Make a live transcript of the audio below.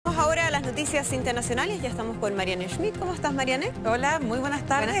noticias internacionales. Ya estamos con Marianne Schmidt. ¿Cómo estás, Marianne? Hola, muy buenas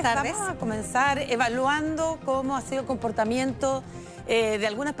tardes. Buenas tardes. Vamos a comenzar evaluando cómo ha sido el comportamiento de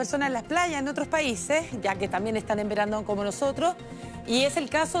algunas personas en las playas en otros países, ya que también están en verano como nosotros. Y es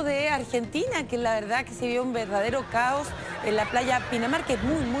el caso de Argentina, que la verdad que se vio un verdadero caos en la playa Pinamar, que es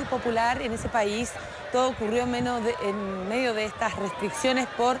muy popular en ese país. Todo ocurrió en medio de estas restricciones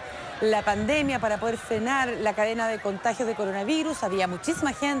por la pandemia para poder frenar la cadena de contagios de coronavirus. Había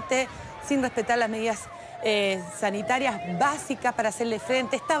muchísima gente sin respetar las medidas sanitarias básicas para hacerle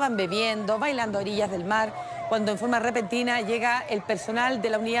frente. Estaban bebiendo, bailando a orillas del mar, cuando en forma repentina llega el personal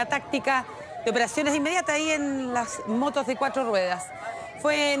de la unidad táctica de operaciones inmediatas ahí en las motos de 4 ruedas.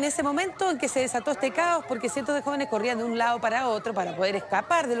 Fue en ese momento en que se desató este caos, porque cientos de jóvenes corrían de un lado para otro para poder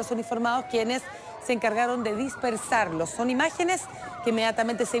escapar de los uniformados, quienes se encargaron de dispersarlos. Son imágenes que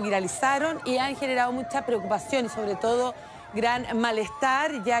inmediatamente se viralizaron y han generado mucha preocupación y sobre todo gran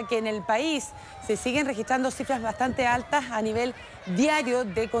malestar, ya que en el país se siguen registrando cifras bastante altas a nivel diario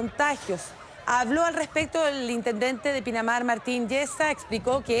de contagios. Habló al respecto el intendente de Pinamar, Martín Yesa,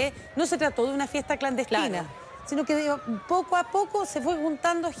 explicó que no se trató de una fiesta clandestina, claro, sino que poco a poco se fue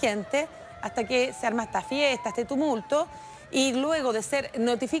juntando gente hasta que se arma esta fiesta, este tumulto, y luego de ser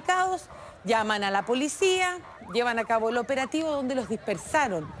notificados, llaman a la policía, llevan a cabo el operativo donde los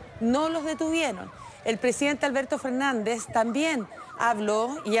dispersaron, no los detuvieron. El presidente Alberto Fernández también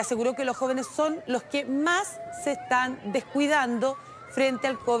habló y aseguró que los jóvenes son los que más se están descuidando frente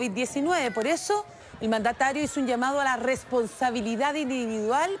al COVID-19. Por eso, el mandatario hizo un llamado a la responsabilidad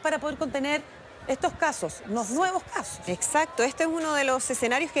individual para poder contener estos casos, los nuevos casos. Exacto, este es uno de los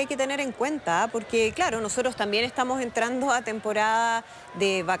escenarios que hay que tener en cuenta, porque claro, nosotros también estamos entrando a temporada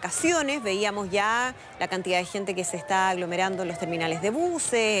de vacaciones. Veíamos ya la cantidad de gente que se está aglomerando en los terminales de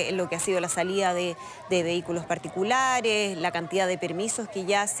buses, lo que ha sido la salida de vehículos particulares, la cantidad de permisos que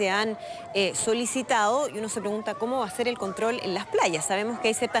ya se han solicitado, y uno se pregunta cómo va a ser el control en las playas. Sabemos que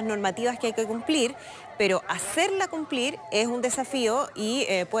hay ciertas normativas que hay que cumplir, pero hacerla cumplir es un desafío y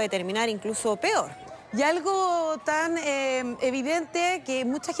puede terminar incluso peor. Y algo tan evidente que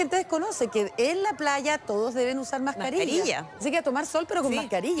mucha gente desconoce, que en la playa todos deben usar mascarilla. Así que a tomar sol, pero con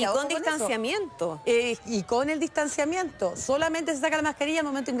mascarilla. Y con distanciamiento. Y con el distanciamiento. Solamente se saca la mascarilla al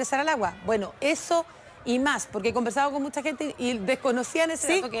momento de ingresar al agua. Bueno, eso y más, porque he conversado con mucha gente y desconocían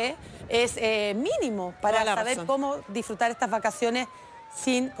ese dato que es mínimo para saber cómo disfrutar estas vacaciones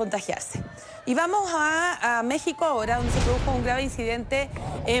sin contagiarse. Y vamos a México ahora, donde se produjo un grave incidente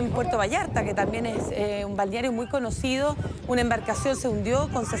en Puerto Vallarta, que también es un balneario muy conocido. Una embarcación se hundió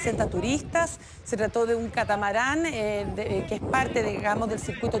con 60 turistas. Se trató de un catamarán que es parte, digamos, del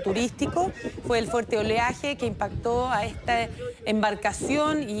circuito turístico. Fue el fuerte oleaje que impactó a esta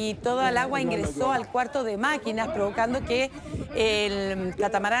embarcación y toda el agua ingresó al cuarto de máquinas, provocando que el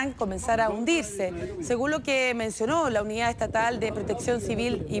catamarán comenzara a hundirse. Según lo que mencionó la Unidad Estatal de Protección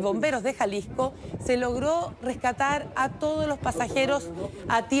Civil y Bomberos de Jalisco, se logró rescatar a todos los pasajeros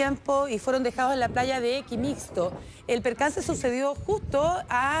a tiempo y fueron dejados en la playa de Equimixto. El percance sucedió justo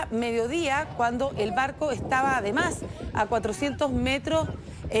a mediodía, cuando el barco estaba además a 400 metros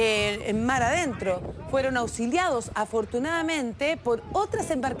en mar adentro. Fueron auxiliados afortunadamente por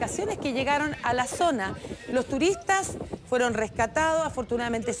otras embarcaciones que llegaron a la zona. Los turistas fueron rescatados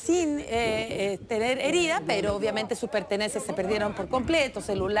afortunadamente sin tener herida, pero obviamente sus pertenencias se perdieron por completo,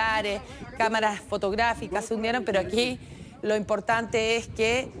 celulares, cámaras fotográficas se hundieron, pero aquí lo importante es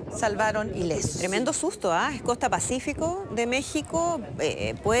que salvaron ilesos. Tremendo susto, ¿ah? Es costa Pacífico de México,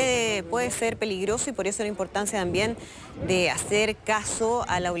 puede ser peligroso, y por eso la importancia también de hacer caso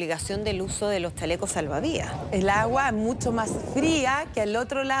a la obligación del uso de los chalecos salvavidas. El agua es mucho más fría que al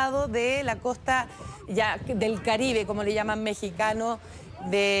otro lado de la costa ya del Caribe, como le llaman mexicano,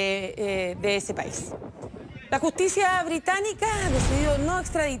 de ese país. La justicia británica ha decidido no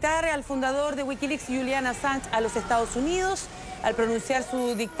extraditar al fundador de Wikileaks, Julian Assange, a los Estados Unidos. Al pronunciar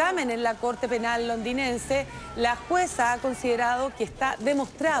su dictamen en la Corte Penal londinense, la jueza ha considerado que está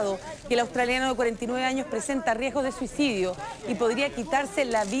demostrado que el australiano de 49 años presenta riesgo de suicidio y podría quitarse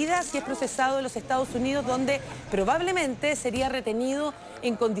la vida si es procesado en los Estados Unidos, donde probablemente sería retenido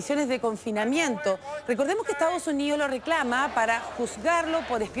en condiciones de confinamiento. Recordemos que Estados Unidos lo reclama para juzgarlo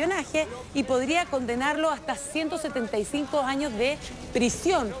por espionaje y podría condenarlo hasta 175 años de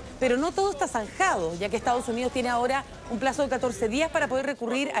prisión. Pero no todo está zanjado, ya que Estados Unidos tiene ahora un plazo de 14 días para poder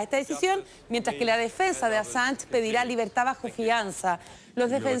recurrir a esta decisión, mientras que la defensa de Assange pedirá libertad bajo fianza. Los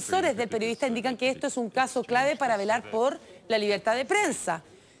defensores del periodista indican que esto es un caso clave para velar por la libertad de prensa.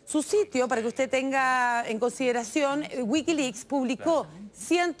 Su sitio, para que usted tenga en consideración, Wikileaks publicó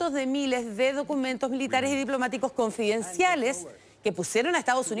cientos de miles de documentos militares y diplomáticos confidenciales que pusieron a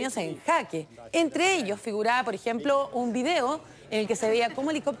Estados Unidos en jaque. Entre ellos figuraba, por ejemplo, un video en el que se veía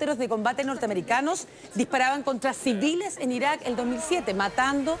cómo helicópteros de combate norteamericanos disparaban contra civiles en Irak el 2007,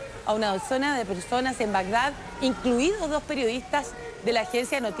 matando a una docena de personas en Bagdad, incluidos 2 periodistas de la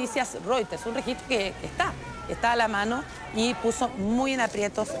agencia de noticias Reuters. Un registro que está a la mano y puso muy en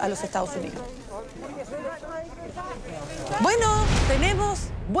aprietos a los Estados Unidos. Bueno, tenemos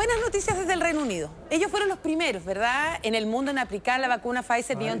buenas noticias desde el Reino Unido. Ellos fueron los primeros, ¿verdad?, en el mundo en aplicar la vacuna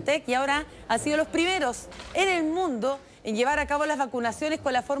Pfizer-BioNTech y ahora han sido los primeros en el mundo en llevar a cabo las vacunaciones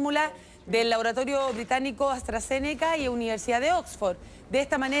con la fórmula del laboratorio británico AstraZeneca y Universidad de Oxford. De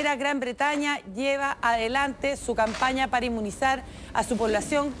esta manera, Gran Bretaña lleva adelante su campaña para inmunizar a su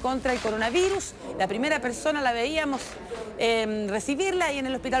población contra el coronavirus. La primera persona la veíamos recibirla ahí en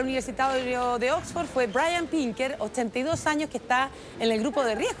el Hospital Universitario de Oxford fue Brian Pinker, 82 años, que está en el grupo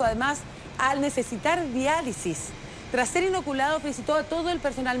de riesgo, además, al necesitar diálisis. Tras ser inoculado, felicitó a todo el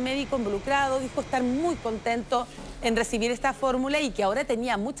personal médico involucrado, dijo estar muy contento en recibir esta fórmula y que ahora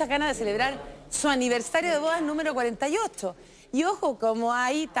tenía muchas ganas de celebrar su aniversario de bodas número 48. Y ojo, como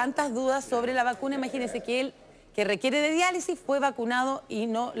hay tantas dudas sobre la vacuna, imagínense que él, que requiere de diálisis, fue vacunado y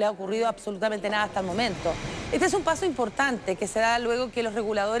no le ha ocurrido absolutamente nada hasta el momento. Este es un paso importante que se da luego que los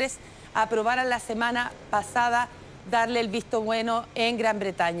reguladores aprobaran la semana pasada darle el visto bueno en Gran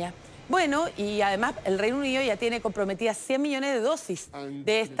Bretaña. Bueno, y además el Reino Unido ya tiene comprometidas 100 millones de dosis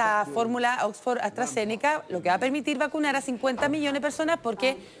de esta fórmula Oxford AstraZeneca, lo que va a permitir vacunar a 50 millones de personas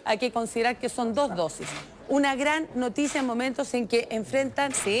porque hay que considerar que son 2 dosis. Una gran noticia en momentos en que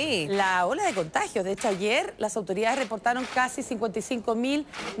enfrentan la ola de contagios. De hecho, ayer las autoridades reportaron casi 55.000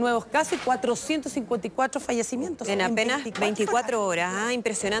 nuevos casos y 454 fallecimientos. En apenas 24 horas.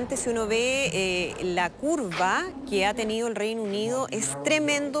 Impresionante si uno ve la curva que ha tenido el Reino Unido. Es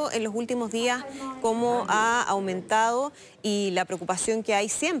tremendo en los últimos días cómo ha aumentado y la preocupación que hay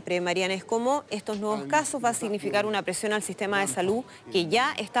siempre, Mariana, es cómo estos nuevos casos va a significar una presión al sistema de salud que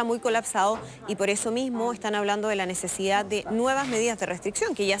ya está muy colapsado y por eso mismo están hablando de la necesidad de nuevas medidas de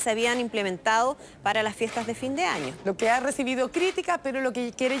restricción que ya se habían implementado para las fiestas de fin de año. Lo que ha recibido críticas, pero lo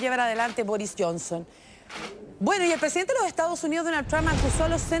que quiere llevar adelante Boris Johnson. Bueno, y el presidente de los Estados Unidos, Donald Trump, acusó a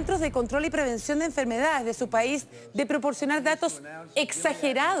los Centros de Control y Prevención de Enfermedades de su país de proporcionar datos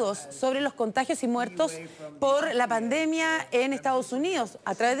exagerados sobre los contagios y muertos por la pandemia en Estados Unidos.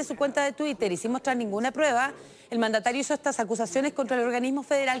 A través de su cuenta de Twitter y sin mostrar ninguna prueba, el mandatario hizo estas acusaciones contra el organismo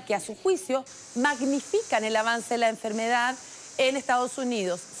federal que, a su juicio, magnifican el avance de la enfermedad en Estados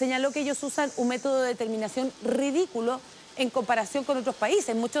Unidos. Señaló que ellos usan un método de determinación ridículo en comparación con otros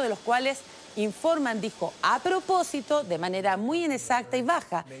países, muchos de los cuales informan, dijo, a propósito, de manera muy inexacta y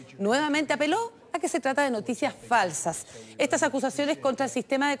baja. Nuevamente apeló a que se trata de noticias falsas. Estas acusaciones contra el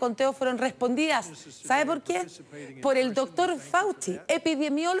sistema de conteo fueron respondidas, ¿sabe por qué? Por el doctor Fauci,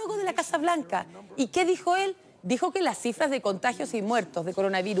 epidemiólogo de la Casa Blanca. ¿Y qué dijo él? Dijo que las cifras de contagios y muertos de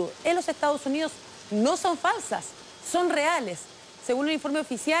coronavirus en los Estados Unidos no son falsas, son reales. Según el informe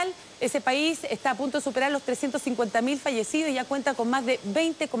oficial, ese país está a punto de superar los 350.000 fallecidos y ya cuenta con más de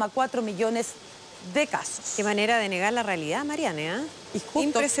 20,4 millones de casos. Qué manera de negar la realidad, Mariana, ¿eh? Y justo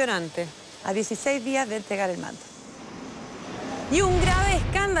impresionante. A 16 días de entregar el mando. Y un grave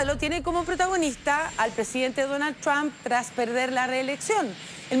escándalo tiene como protagonista al presidente Donald Trump tras perder la reelección.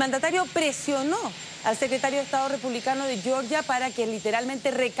 El mandatario presionó al secretario de Estado republicano de Georgia para que literalmente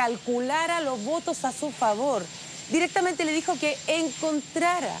recalculara los votos a su favor. Directamente le dijo que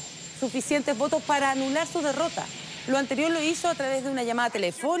encontrara suficientes votos para anular su derrota. Lo anterior lo hizo a través de una llamada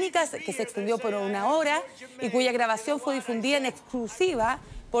telefónica que se extendió por 1 hora y cuya grabación fue difundida en exclusiva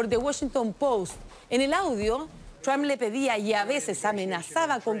por The Washington Post. En el audio, Trump le pedía y a veces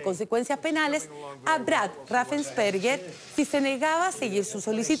amenazaba con consecuencias penales a Brad Raffensperger si se negaba a seguir su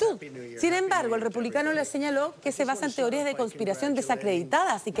solicitud. Sin embargo, el republicano le señaló que se basa en teorías de conspiración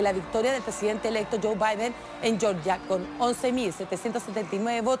desacreditadas y que la victoria del presidente electo Joe Biden en Georgia con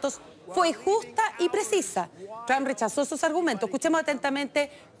 11.779 votos fue justa y precisa. Trump rechazó sus argumentos. Escuchemos atentamente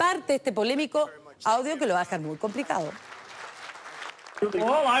parte de este polémico audio que lo va a dejar muy complicado.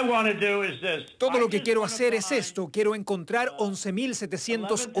 Todo lo que quiero hacer es esto. Quiero encontrar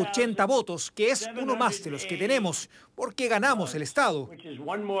 11.780 votos, que es uno más de los que tenemos, porque ganamos el estado.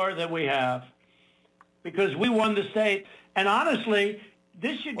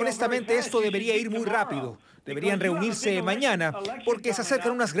 Honestamente, esto debería ir muy rápido. Deberían reunirse mañana, porque se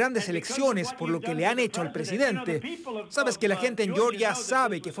acercan unas grandes elecciones por lo que le han hecho al presidente. Sabes que la gente en Georgia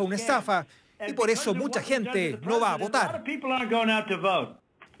sabe que fue una estafa, y por eso mucha gente no va a votar.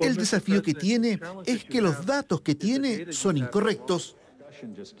 El desafío que tiene es que los datos que tiene son incorrectos.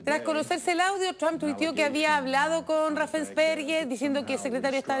 Tras conocerse el audio, Trump tuiteó que había hablado con Raffensperger diciendo que el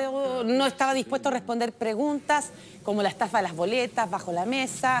secretario de Estado no estaba dispuesto a responder preguntas como la estafa de las boletas bajo la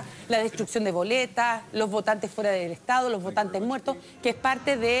mesa, la destrucción de boletas, los votantes fuera del Estado, los votantes muertos, que es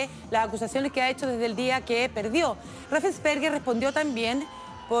parte de las acusaciones que ha hecho desde el día que perdió. Raffensperger respondió también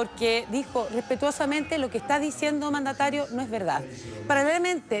porque dijo respetuosamente: lo que está diciendo mandatario no es verdad.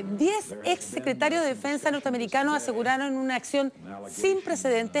 Paralelamente, 10 exsecretarios de defensa norteamericanos aseguraron en una acción sin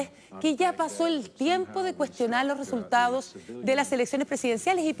precedentes que ya pasó el tiempo de cuestionar los resultados de las elecciones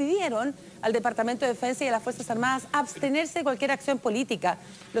presidenciales y pidieron al Departamento de Defensa y a las Fuerzas Armadas abstenerse de cualquier acción política.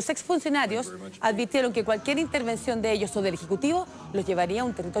 Los exfuncionarios advirtieron que cualquier intervención de ellos o del Ejecutivo los llevaría a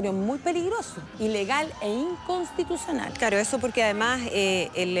un territorio muy peligroso, ilegal e inconstitucional. Claro, eso porque además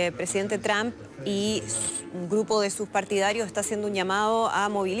el presidente Trump y un grupo de sus partidarios está haciendo un llamado a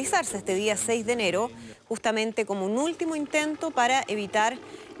movilizarse este día 6 de enero, justamente como un último intento para evitar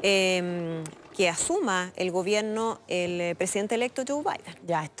que asuma el gobierno el presidente electo Joe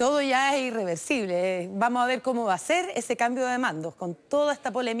Biden. Todo ya es irreversible. Vamos a ver cómo va a ser ese cambio de mandos con toda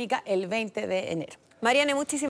esta polémica el 20 de enero. Mariane, muchísimas